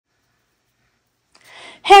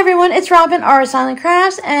Hey everyone, it's Robin, R Silent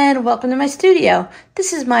Crafts, and welcome to my studio.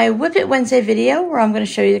 This is my Whip It Wednesday video where I'm going to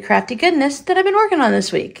show you the crafty goodness that I've been working on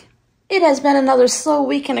this week. It has been another slow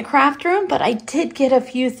week in the craft room, but I did get a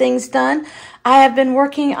few things done. I have been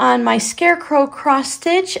working on my scarecrow cross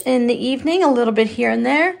stitch in the evening, a little bit here and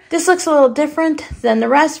there. This looks a little different than the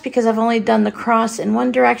rest because I've only done the cross in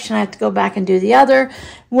one direction. I have to go back and do the other.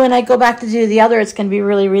 When I go back to do the other, it's going to be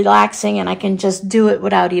really relaxing and I can just do it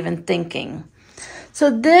without even thinking. So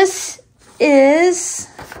this is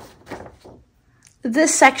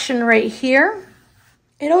this section right here.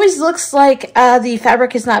 It always looks like the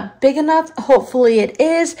fabric is not big enough. Hopefully it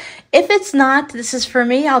is. If it's not, this is for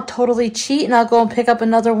me. I'll totally cheat and I'll go and pick up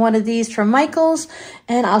another one of these from Michael's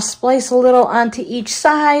and I'll splice a little onto each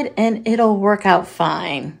side and it'll work out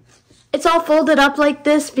fine. It's all folded up like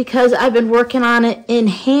this because I've been working on it in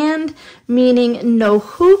hand, meaning no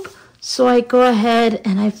hoop. So I go ahead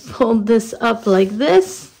and I fold this up like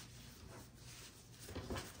this.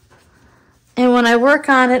 And when I work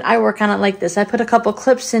on it like this. I put a couple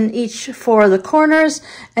clips in each for the corners,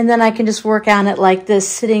 and then I can just work on it like this,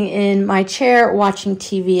 sitting in my chair watching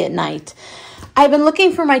TV at night. I've been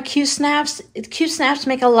looking for my Q-snaps. Q-snaps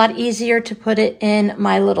make it a lot easier to put it in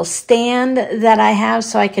my little stand that I have,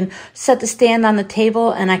 so I can set the stand on the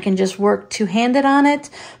table and I can just work two-handed on it.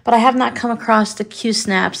 But I have not come across the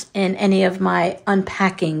Q-snaps in any of my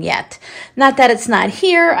unpacking yet. Not that it's not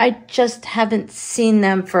here, I just haven't seen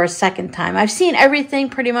them for a second time. I've seen everything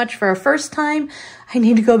pretty much for a first time. I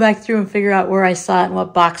need to go back through and figure out where I saw it and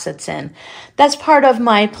what box it's in. That's part of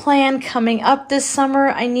my plan coming up this summer.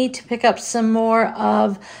 I need to pick up some more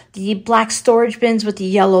of the black storage bins with the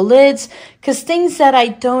yellow lids, because things that I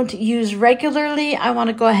don't use regularly, I want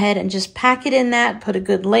to go ahead and just pack it in that, put a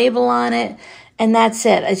good label on it, and that's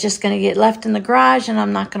it. It's just going to get left in the garage and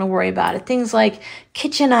I'm not going to worry about it. Things like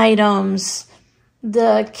kitchen items,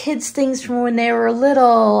 the kids' things from when they were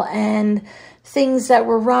little, and things that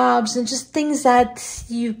were Rob's, and just things that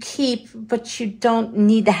you keep but you don't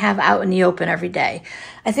need to have out in the open every day.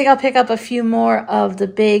 I think I'll pick up a few more of the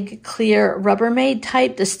big clear Rubbermaid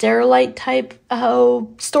type, the Sterilite type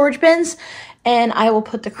storage bins, and I will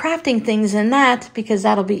put the crafting things in that because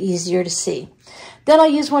that'll be easier to see. Then I'll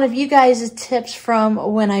use one of you guys' tips from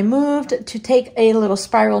when I moved to take a little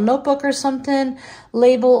spiral notebook or something,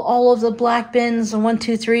 label all of the black bins 1,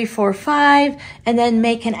 2, 3, 4, 5, and then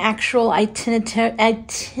make an actual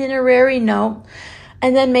itinerary note,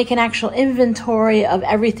 and then make an actual inventory of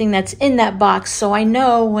everything that's in that box so I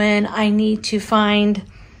know when I need to find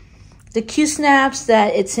the Q-snaps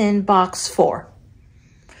that it's in box 4.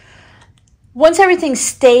 Once everything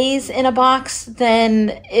stays in a box,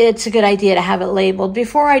 then it's a good idea to have it labeled.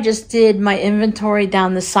 Before, I just did my inventory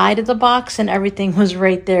down the side of the box and everything was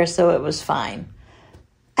right there, so it was fine.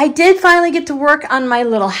 I did finally get to work on my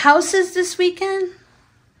little houses this weekend.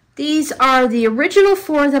 These are the original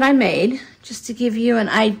 4 that I made, just to give you an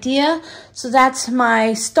idea. So that's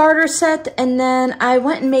my starter set, and then I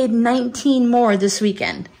went and made 19 more this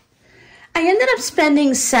weekend. I ended up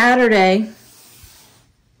spending Saturday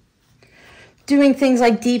doing things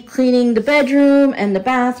like deep cleaning the bedroom and the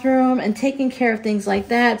bathroom and taking care of things like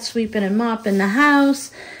that, sweeping and mopping the house,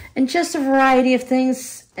 and just a variety of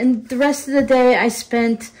things. And the rest of the day I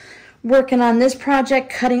spent working on this project,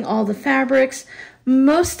 cutting all the fabrics.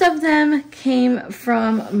 Most of them came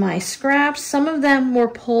from my scraps. Some of them were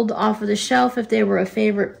pulled off of the shelf if they were a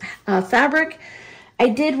favorite fabric. I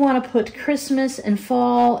did want to put Christmas and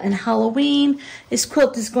fall and Halloween. This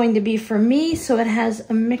quilt is going to be for me, so it has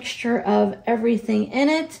a mixture of everything in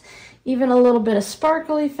it, even a little bit of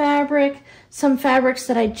sparkly fabric, some fabrics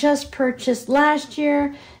that I just purchased last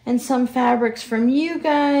year, and some fabrics from you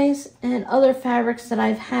guys, and other fabrics that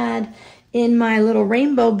I've had in my little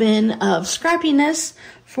rainbow bin of scrappiness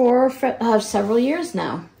for several years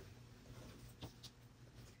now.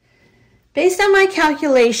 Based on my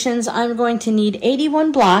calculations, I'm going to need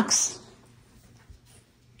 81 blocks.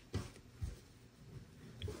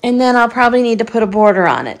 And then I'll probably need to put a border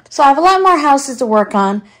on it. So I have a lot more houses to work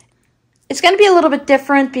on. It's going to be a little bit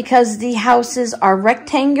different because the houses are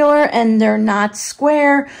rectangular and they're not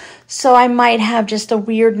square. So I might have just a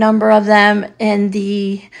weird number of them, and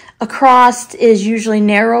the across is usually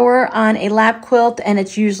narrower on a lap quilt and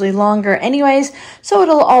it's usually longer anyways. So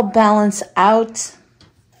it'll all balance out.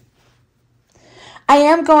 I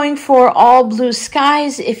am going for all blue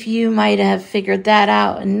skies, if you might have figured that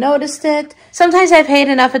out and noticed it. Sometimes I paid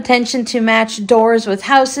enough attention to match doors with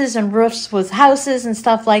houses and roofs with houses and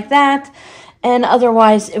stuff like that, and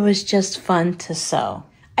otherwise it was just fun to sew.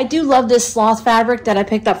 I do love this sloth fabric that I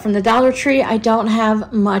picked up from the Dollar Tree. I don't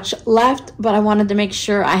have much left, but I wanted to make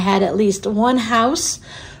sure I had at least one house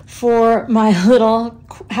for my little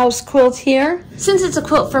house quilt here. Since it's a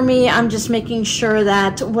quilt for me, I'm just making sure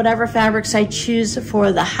that whatever fabrics I choose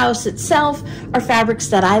for the house itself are fabrics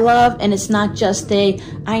that I love, and it's not just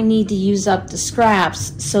I need to use up the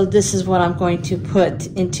scraps, so this is what I'm going to put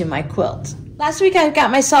into my quilt. Last week I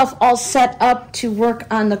got myself all set up to work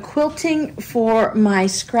on the quilting for my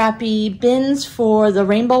scrappy bins for the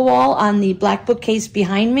rainbow wall on the black bookcase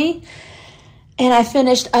behind me. And I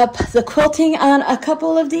finished up the quilting on a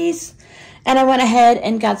couple of these, and I went ahead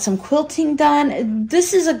and got some quilting done.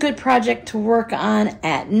 This is a good project to work on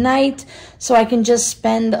at night, so I can just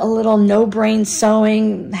spend a little no-brain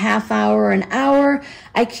sewing, half hour, an hour.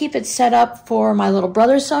 I keep it set up for my little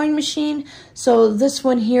brother's sewing machine. So this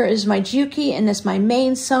one here is my Juki, and this my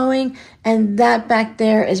main sewing, and that back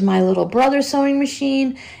there is my little brother's sewing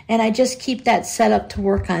machine. And I just keep that set up to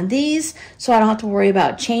work on these, so I don't have to worry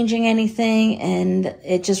about changing anything, and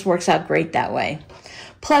it just works out great that way.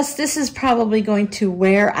 Plus, this is probably going to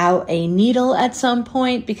wear out a needle at some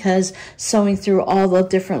point because sewing through all the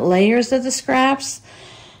different layers of the scraps.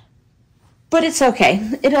 But it's okay.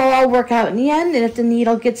 It'll all work out in the end, and if the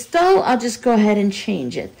needle gets dull, I'll just go ahead and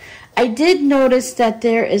change it. I did notice that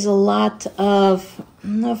there is a lot of,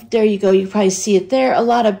 there you go, you probably see it there, a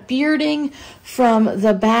lot of bearding from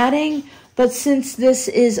the batting. But since this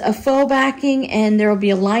is a faux backing and there will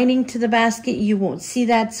be a lining to the basket, you won't see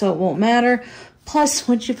that, so it won't matter. Plus,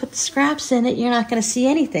 once you put the scraps in it, you're not going to see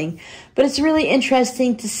anything. But it's really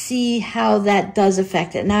interesting to see how that does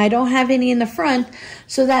affect it. Now, I don't have any in the front,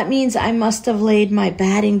 so that means I must have laid my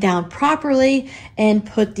batting down properly and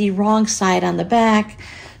put the wrong side on the back.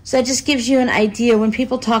 So that just gives you an idea. When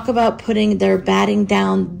people talk about putting their batting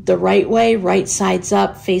down the right way, right sides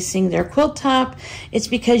up, facing their quilt top, it's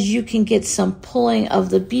because you can get some pulling of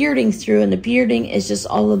the bearding through, and the bearding is just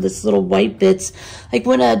all of this little white bits. Like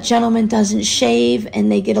when a gentleman doesn't shave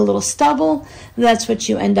and they get a little stubble, that's what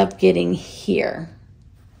you end up getting here.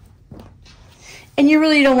 And you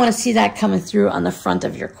really don't want to see that coming through on the front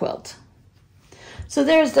of your quilt. So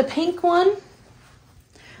there's the pink one.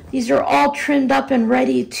 These are all trimmed up and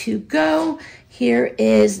ready to go. Here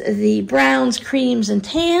is the browns, creams, and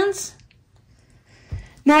tans.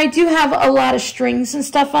 Now I do have a lot of strings and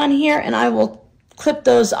stuff on here, and I will clip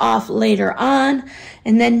those off later on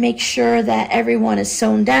and then make sure that everyone is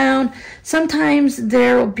sewn down. Sometimes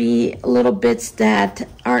there will be little bits that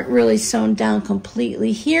aren't really sewn down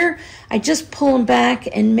completely here. I just pull them back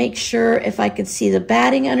and make sure if I could see the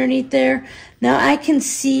batting underneath there. Now I can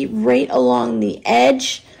see right along the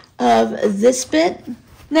edge of this bit.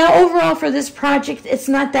 Now overall for this project, it's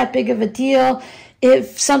not that big of a deal.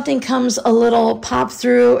 If something comes a little pop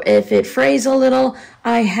through, if it frays a little,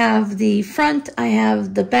 I have the front, I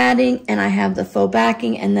have the batting, and I have the faux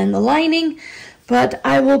backing and then the lining. But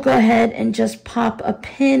I will go ahead and just pop a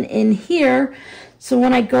pin in here, so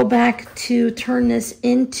when I go back to turn this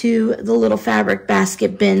into the little fabric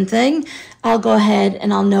basket bin thing, I'll go ahead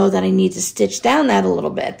and I'll know that I need to stitch down that a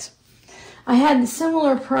little bit. I had a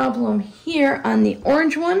similar problem here on the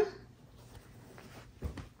orange one.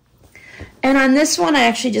 And on this one, I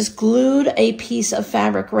actually just glued a piece of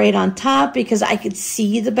fabric right on top because I could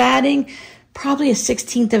see the batting, probably a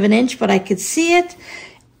 1/16 of an inch, but I could see it.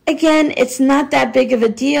 Again, it's not that big of a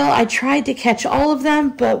deal. I tried to catch all of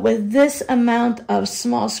them, but with this amount of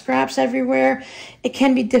small scraps everywhere, it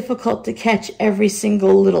can be difficult to catch every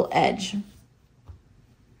single little edge.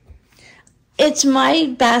 It's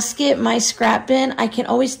my basket, my scrap bin. I can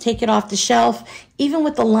always take it off the shelf, even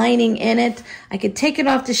with the lining in it. I could take it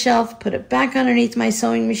off the shelf, put it back underneath my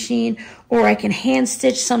sewing machine, or I can hand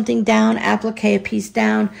stitch something down, applique a piece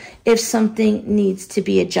down if something needs to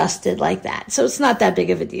be adjusted like that. So it's not that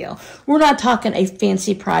big of a deal. We're not talking a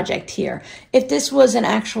fancy project here. If this was an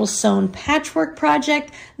actual sewn patchwork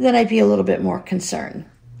project, then I'd be a little bit more concerned.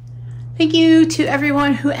 Thank you to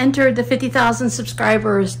everyone who entered the 50,000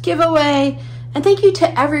 subscribers giveaway. And thank you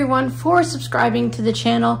to everyone for subscribing to the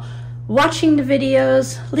channel, watching the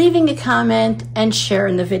videos, leaving a comment, and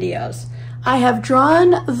sharing the videos. I have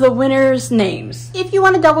drawn the winners' names. If you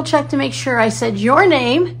want to double check to make sure I said your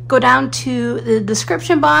name, go down to the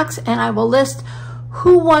description box and I will list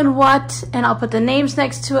who won what, and I'll put the names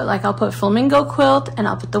next to it, like I'll put Flamingo Quilt, and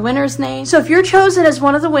I'll put the winner's name. So if you're chosen as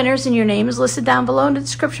one of the winners and your name is listed down below in the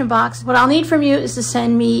description box, what I'll need from you is to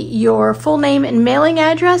send me your full name and mailing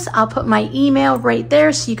address. I'll put my email right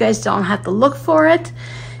there so you guys don't have to look for it.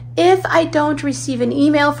 If I don't receive an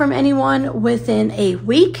email from anyone within a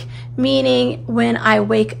week, meaning when I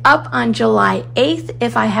wake up on July 8th,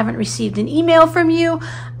 if I haven't received an email from you,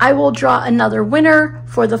 I will draw another winner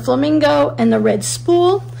for the flamingo and the red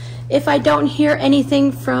spool. If I don't hear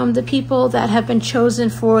anything from the people that have been chosen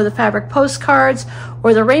for the fabric postcards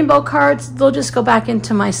or the rainbow cards, they'll just go back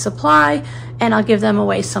into my supply and I'll give them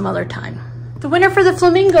away some other time. The winner for the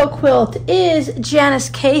flamingo quilt is Janice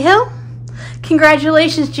Cahill.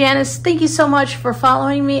 Congratulations, Janice. Thank you so much for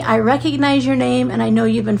following me. I recognize your name and I know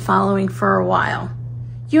you've been following for a while.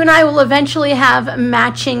 You and I will eventually have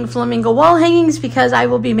matching flamingo wall hangings because I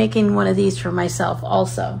will be making one of these for myself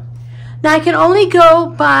also. Now I can only go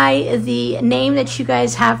by the name that you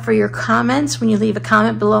guys have for your comments when you leave a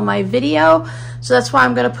comment below my video. So that's why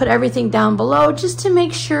I'm going to put everything down below just to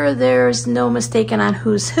make sure there's no mistaking on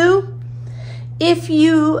who's who. If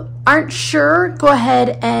you aren't sure, go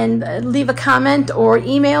ahead and leave a comment or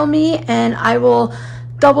email me and I will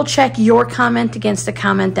double check your comment against the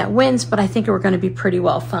comment that wins, but I think we're going to be pretty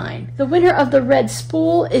well fine. The winner of the red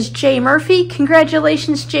spool is Jay Murphy.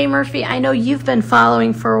 Congratulations, Jay Murphy. I know you've been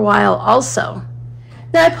following for a while also.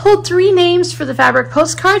 Now I pulled 3 names for the fabric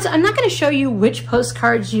postcards. I'm not going to show you which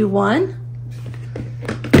postcards you won.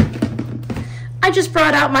 I just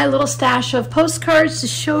brought out my little stash of postcards to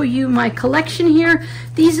show you my collection here.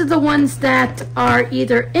 These are the ones that are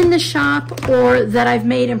either in the shop or that I've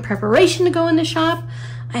made in preparation to go in the shop.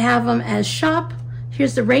 I have them as shop.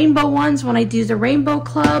 Here's the rainbow ones when I do the rainbow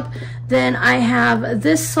club. Then I have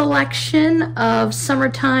this selection of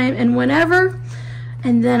summertime and whenever.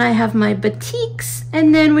 And then I have my batiks.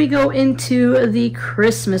 And then we go into the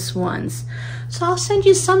Christmas ones. So I'll send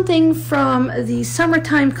you something from the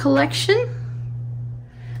summertime collection.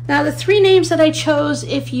 Now the 3 names that I chose,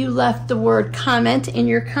 if you left the word comment in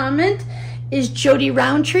your comment, is Jody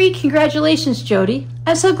Roundtree. Congratulations, Jody.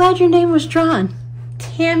 I'm so glad your name was drawn.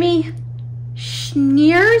 Tammy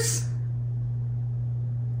Schneers,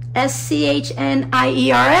 S-C-H-N-I-E-R-S.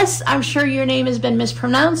 I'm sure your name has been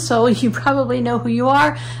mispronounced, so you probably know who you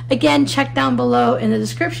are. Again, check down below in the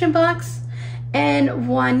description box. And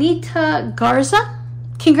Juanita Garza.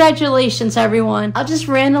 Congratulations, everyone. I'll just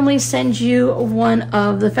randomly send you one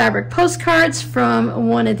of the fabric postcards from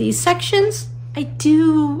one of these sections. I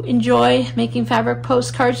do enjoy making fabric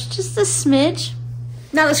postcards, just a smidge.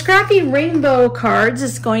 Now the scrappy rainbow cards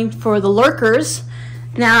is going for the lurkers.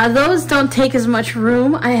 Now those don't take as much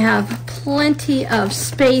room. I have plenty of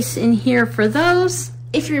space in here for those.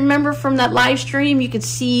 If you remember from that live stream, you could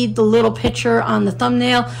see the little picture on the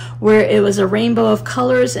thumbnail where it was a rainbow of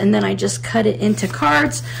colors and then I just cut it into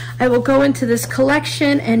cards. I will go into this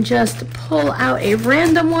collection and just pull out a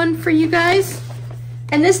random one for you guys.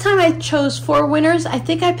 And this time I chose 4 winners. I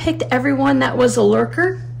think I picked everyone that was a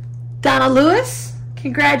lurker. Donna Lewis,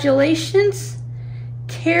 congratulations.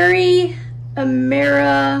 Carrie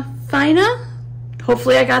Amarafina,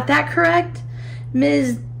 hopefully I got that correct.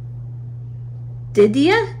 Ms.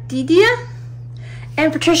 Didia,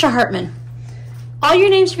 and Patricia Hartman. All your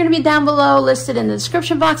names are going to be down below, listed in the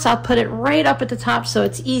description box. I'll put it right up at the top so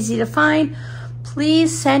it's easy to find.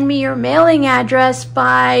 Please send me your mailing address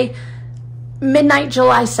by midnight,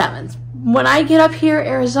 July 7th. When I get up here,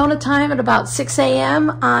 Arizona time, at about 6 a.m.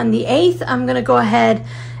 on the 8th, I'm going to go ahead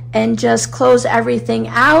and just close everything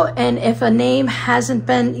out. And if a name hasn't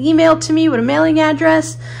been emailed to me with a mailing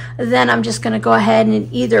address, then I'm just going to go ahead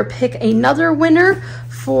and either pick another winner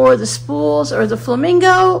for the spools or the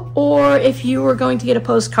flamingo, or if you were going to get a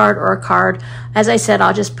postcard or a card, as I said,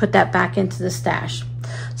 I'll just put that back into the stash.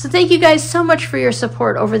 So thank you guys so much for your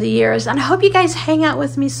support over the years, and I hope you guys hang out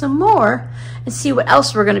with me some more and see what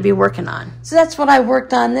else we're going to be working on. So that's what I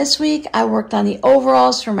worked on this week. I worked on the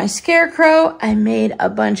overalls for my scarecrow. I made a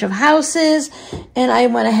bunch of houses, and I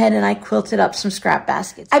went ahead and I quilted up some scrap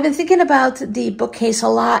baskets. I've been thinking about the bookcase a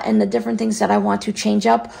lot and the different things that I want to change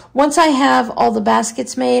up. Once I have all the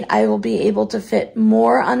baskets made, I will be able to fit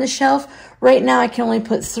more on the shelf. Right now I can only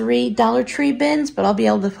put 3 Dollar Tree bins, but I'll be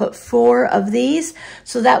able to put 4 of these.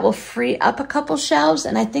 So that will free up a couple shelves.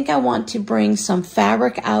 And I think I want to bring some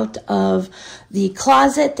fabric out of the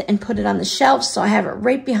closet and put it on the shelf. So I have it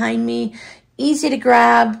right behind me, easy to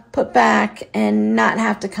grab, put back, and not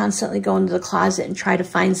have to constantly go into the closet and try to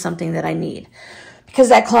find something that I need, because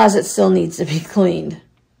that closet still needs to be cleaned.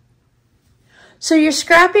 So your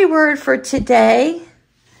scrappy word for today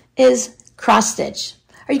is cross stitch.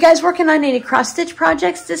 Are you guys working on any cross stitch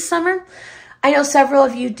projects this summer? I know several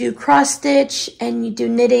of you do cross stitch and you do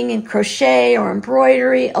knitting and crochet or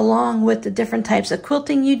embroidery along with the different types of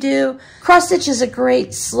quilting you do. Cross stitch is a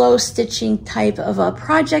great slow stitching type of a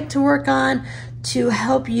project to work on to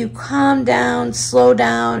help you calm down, slow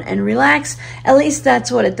down, and relax. At least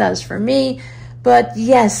that's what it does for me. But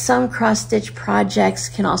yes, some cross-stitch projects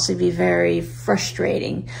can also be very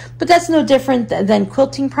frustrating, but that's no different than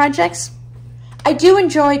quilting projects. I do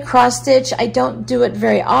enjoy cross-stitch. I don't do it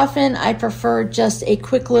very often. I prefer just a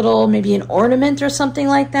quick little, maybe an ornament or something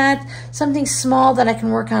like that. Something small that I can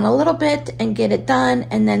work on a little bit and get it done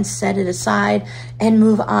and then set it aside and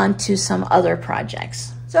move on to some other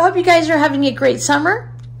projects. So I hope you guys are having a great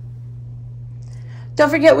summer. Don't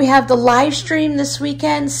forget, we have the live stream this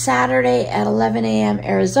weekend, Saturday at 11 a.m.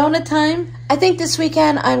 Arizona time. I think this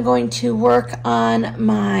weekend I'm going to work on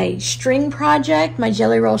my string project, my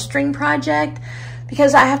jelly roll string project,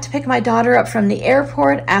 because I have to pick my daughter up from the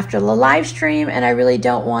airport after the live stream, and I really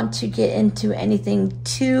don't want to get into anything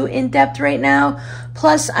too in-depth right now.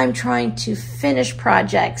 Plus, I'm trying to finish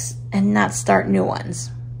projects and not start new ones.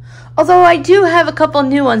 Although I do have a couple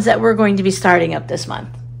new ones that we're going to be starting up this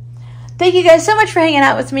month. Thank you guys so much for hanging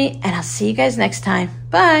out with me, and I'll see you guys next time.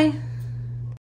 Bye.